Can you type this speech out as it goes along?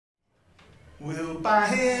We'll buy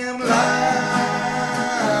him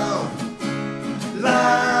love,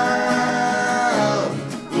 love.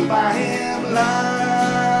 We'll buy him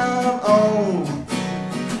love. Oh,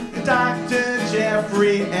 Dr.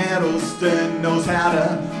 Geoffrey Edelsten knows how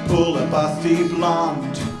to pull a busty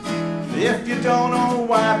blonde. If you don't know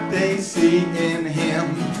what they see in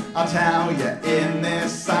him, I'll tell you in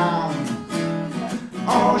this song.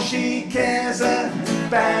 All she cares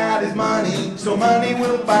about is money, so money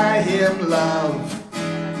will buy him love.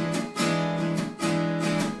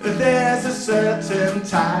 There's a certain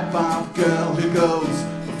type of girl who goes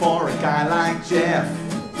for a guy like Geoff.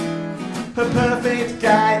 Her perfect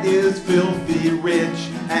guy is filthy rich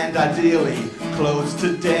and ideally close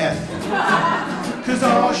to death. 'Cause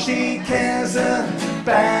all she cares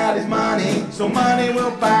about is money, so money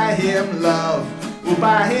will buy him love. Will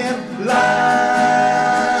buy him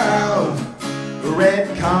love.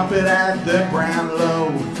 Red carpet at the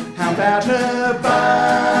Brownlow. How about her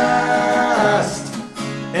bust?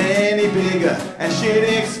 Any bigger and she'd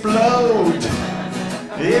explode.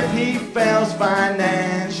 If he fails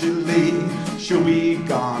financially, she'll be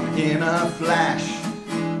gone in a flash.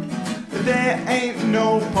 There ain't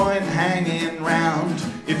no point hanging round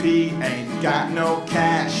if he ain't got no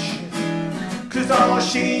cash. 'Cause all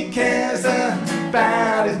she cares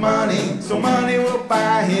about is money, so money will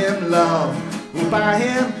buy him love. Will buy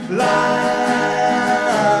him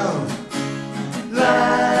love,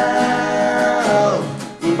 love.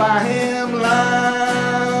 Will buy him love.